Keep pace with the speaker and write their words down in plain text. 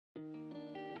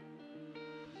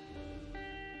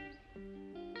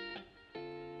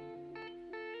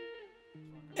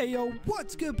Hey yo,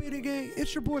 what's good, Beta Gang?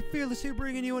 It's your boy Fearless here,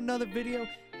 bringing you another video.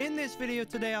 In this video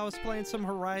today, I was playing some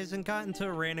Horizon, got into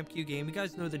a random queue game. You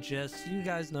guys know the gist. You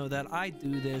guys know that I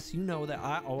do this. You know that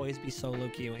I always be solo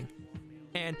queuing.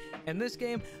 And in this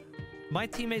game, my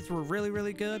teammates were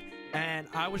really good, and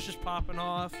I was just popping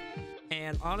off.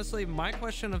 And honestly, my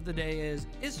question of the day is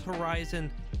Horizon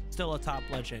still a top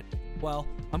legend? Well,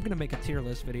 I'm gonna make a tier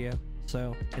list video,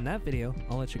 so in that video,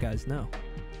 I'll let you guys know.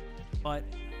 But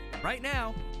right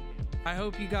now, I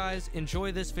hope you guys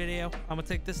enjoy this video. I'm gonna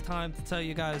take this time to tell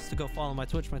you guys to go follow my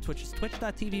Twitch. My Twitch is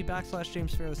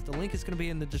twitch.tv/JamesFearless. The link is gonna be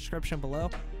in the description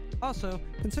below. Also,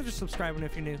 consider subscribing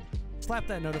if you're new. Slap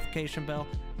that notification bell,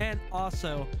 and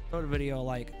also throw the video a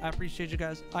like. I appreciate you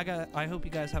guys. I hope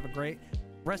you guys have a great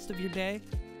rest of your day.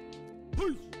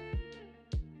 Peace.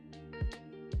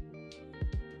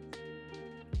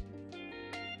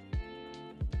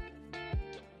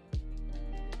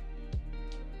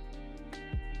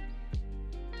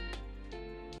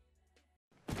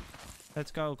 Let's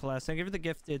go, class. Thank you for the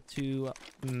gifted to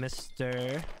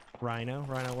Mr. Rhino.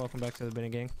 Rhino, welcome back to the Beta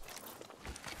Gang.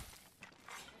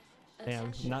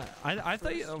 Damn, I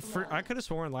thought you, I could have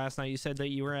sworn last night you said that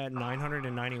you were at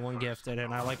 991 gifted,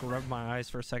 and I like rubbed my eyes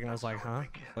for a second. I was like, huh?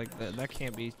 Like that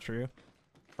can't be true.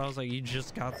 I was like, you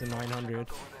just got to 900.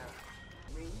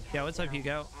 Yeah, what's up,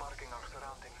 Hugo?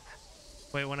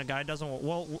 Wait, when a guy doesn't,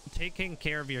 well, taking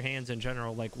care of your hands in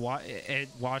general, like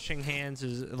washing hands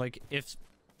is like, if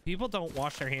people don't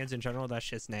wash their hands in general, that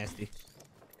shit's nasty.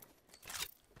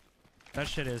 That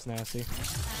shit is nasty.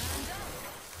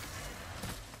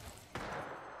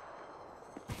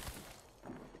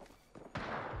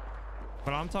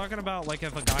 But I'm talking about, like,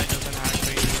 if a guy doesn't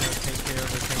actually, you know, take care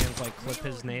of his hands, like clip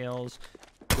his nails,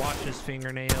 wash his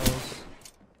fingernails,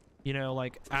 you know,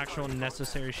 like actual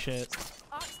necessary shit.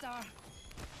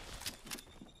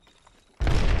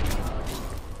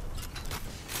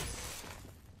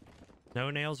 No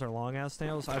nails or long ass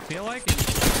nails. I feel like your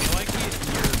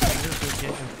fingers would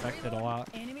get infected a lot.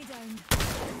 Enemy down.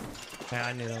 Yeah,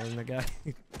 I knew that was the guy.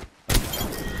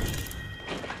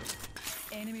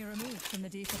 Enemy removed from the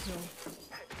data pool.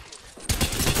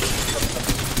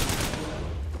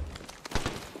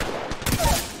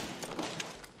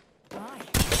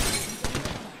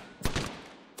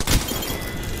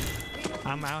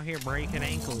 I'm out here breaking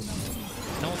ankles.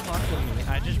 Don't fuck with me.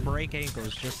 I just break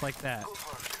ankles just like that.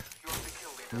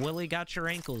 Willie got your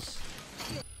ankles.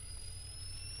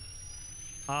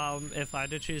 If I had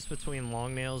to choose between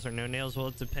long nails or no nails, well,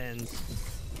 it depends.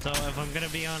 So if I'm gonna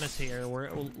be honest here,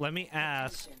 let me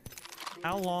ask,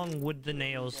 how long would the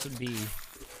nails be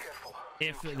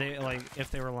if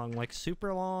they were long, like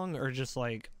super long, or just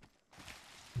like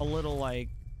a little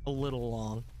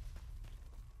long?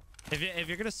 If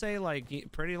you're gonna say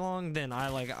like pretty long, then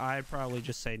I'd probably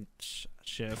just say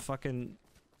shit, fucking.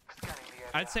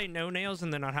 I'd say no nails,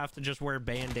 and then I'd have to just wear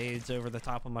band-aids over the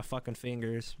top of my fucking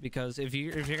fingers, because if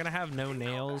you're gonna have no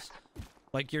nails,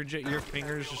 like your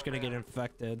fingers just gonna get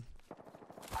infected.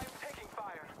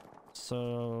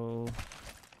 So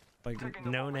like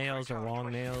no nails or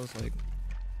long nails, like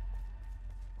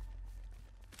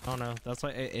I don't know. That's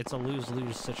like it's a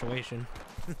lose-lose situation.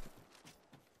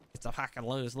 It's a fucking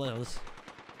lose-lose.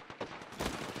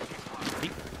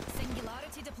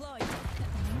 Singularity deployed.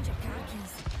 Ninja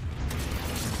khakis.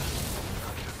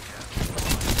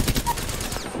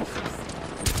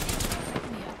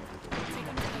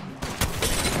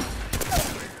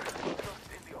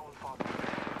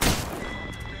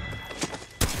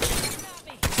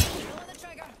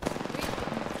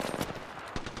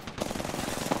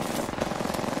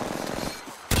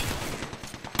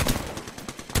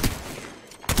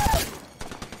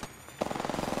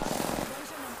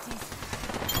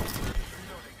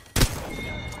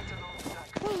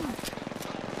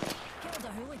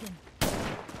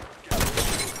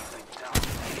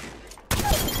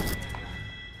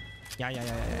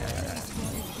 Yeah.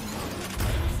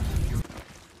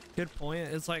 Good point.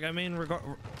 It's like, I mean,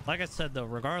 like I said though,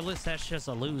 regardless, that's just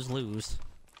a lose-lose.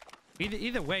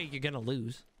 Either way, you're gonna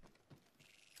lose.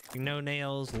 No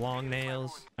nails, long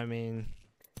nails. I mean,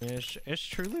 it's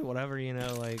truly whatever, you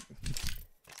know. Like,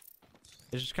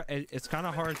 it's kind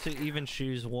of hard to even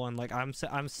choose one. Like, I'm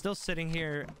still sitting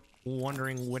here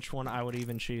wondering which one I would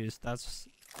even choose. That's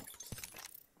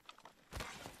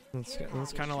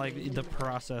kind of like the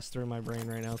process through my brain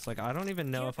right now. It's like, I don't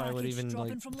even know if I would even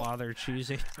like bother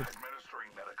choosing.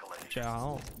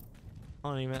 I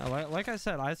don't even, like I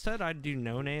said I'd do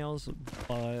no nails,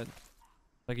 but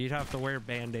like you'd have to wear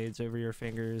band-aids over your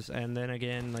fingers, and then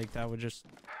again, like that'd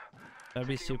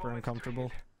be super uncomfortable.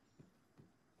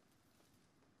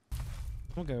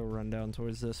 We'll go run down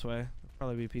towards this way.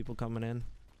 Probably be people coming in.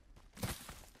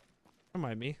 There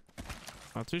might be.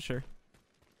 Not too sure.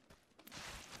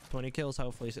 20 kills,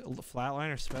 hopefully.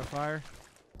 Flatline or Spitfire?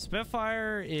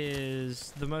 Spitfire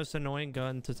is the most annoying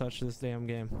gun to touch this damn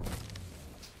game.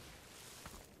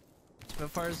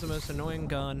 Spitfire is the most annoying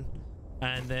gun.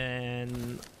 And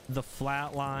then the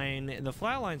flatline. The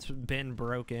flatline's been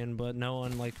broken, but no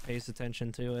one like pays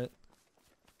attention to it.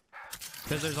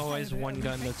 Because there's always one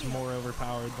gun that's more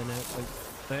overpowered than it. Like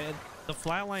the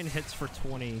flatline hits for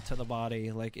 20 to the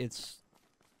body. Like it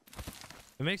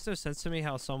makes no sense to me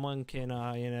how someone can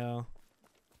you know,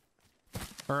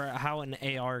 or how an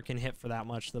AR can hit for that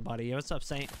much to the body. Yo, what's up,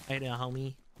 Saint? Hey there,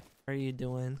 homie. How are you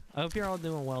doing? I hope you're all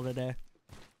doing well today.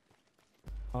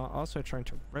 Also trying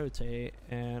to rotate,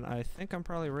 and I think I'm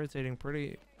probably rotating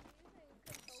pretty.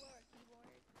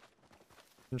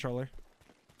 Controller.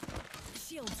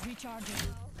 Shields recharging.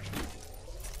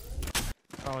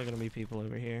 Probably gonna be people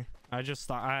over here. I just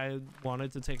thought, I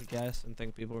wanted to take a guess and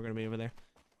think people were gonna be over there.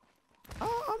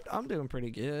 Oh, I'm doing pretty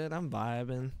good. I'm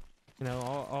vibing. You know,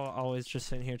 I'll always just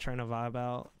sitting here trying to vibe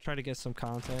out, try to get some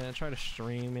content, try to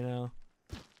stream. You know,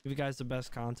 give you guys the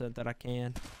best content that I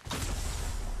can.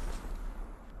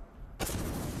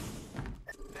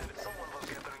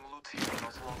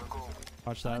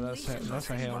 Watch that. That's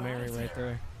a Hail Mary right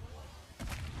there.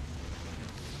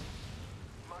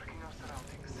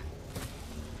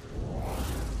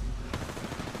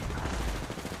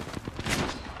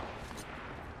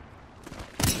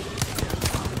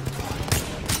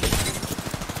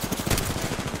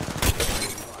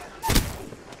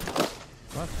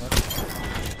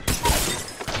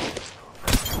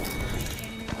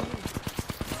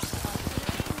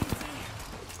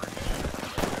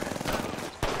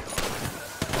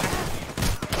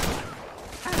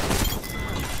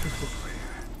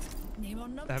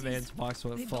 That man's box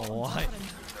went full wide.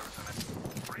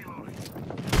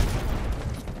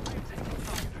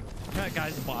 That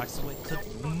guy's box went to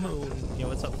the moon. Yo,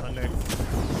 what's up, Thunder?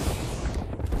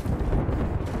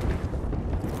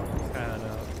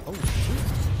 Oh, shoot.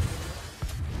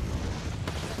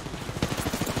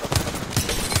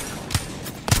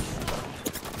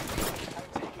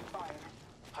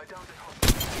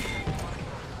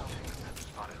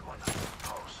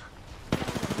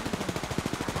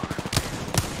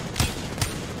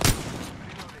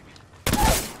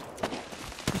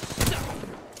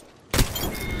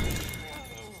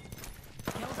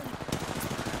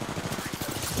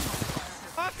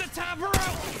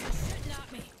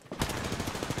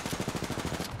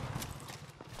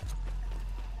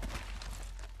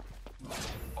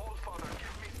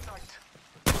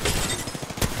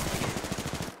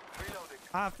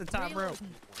 Off the top rope.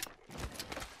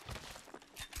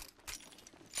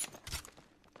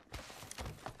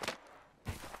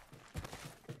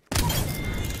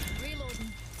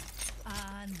 Reloading.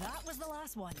 And that was the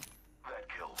last one.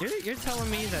 You're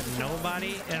telling me that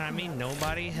nobody, and I mean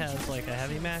nobody, has like a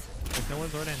heavy mag? Like no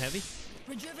one's running heavy?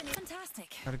 Rejuvenate.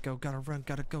 Fantastic. Gotta go, gotta run,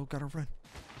 gotta go, gotta run.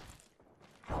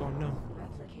 Oh no.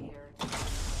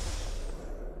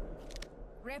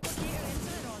 Replicator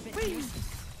into an orbit. Whee!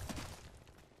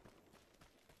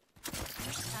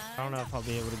 I don't know if I'll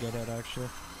be able to get it actually.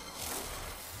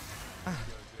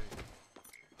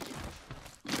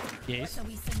 Yes. What's a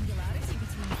wee singularity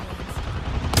between blades?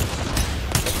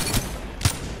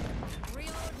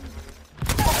 Reloading.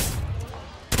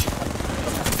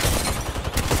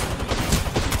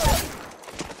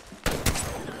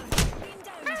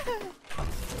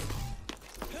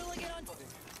 Hooligan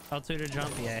on. L2 to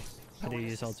jump? Yeah. I do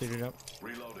use L2 to jump.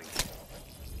 Reloading.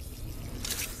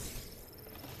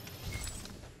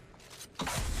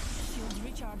 Shields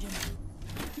recharging.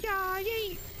 Yeah,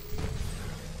 yay!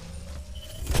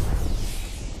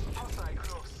 Outside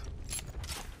close.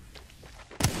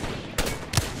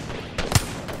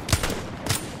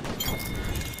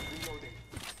 Reloading.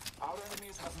 Our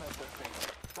enemies have met their fate.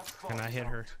 That's Can I hit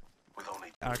her? with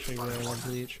only Actually, really want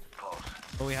to each. close.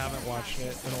 But we haven't watched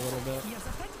it in a little bit. Yes,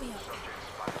 affect me up.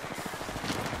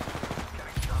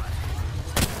 Getting shot.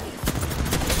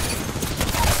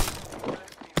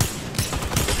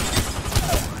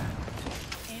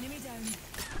 Enemy down.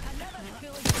 Another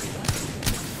hooligan.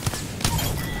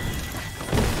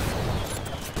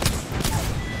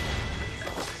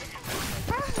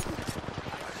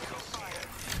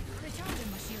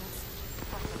 Recharging my shields.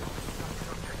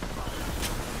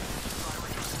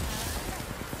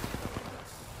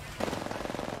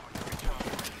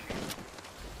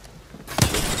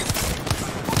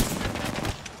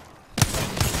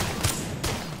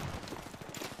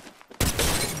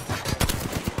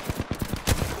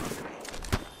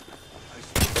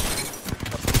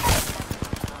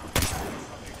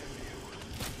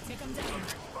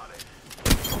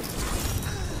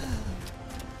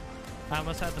 I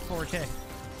almost had the 4K.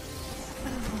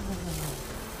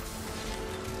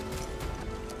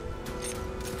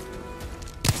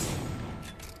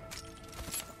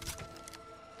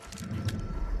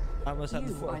 I almost had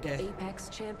the You are the 4K. Apex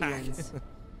champions.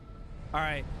 All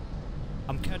right.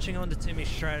 I'm catching on to Timmy's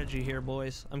strategy here,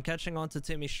 boys. I'm catching on to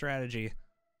Timmy's strategy.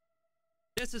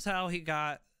 This is how he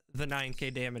got the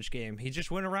 9K damage game. He just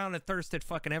went around and thirsted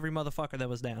fucking every motherfucker that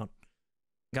was down.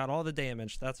 Got all the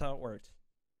damage. That's how it worked.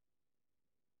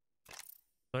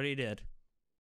 What he did.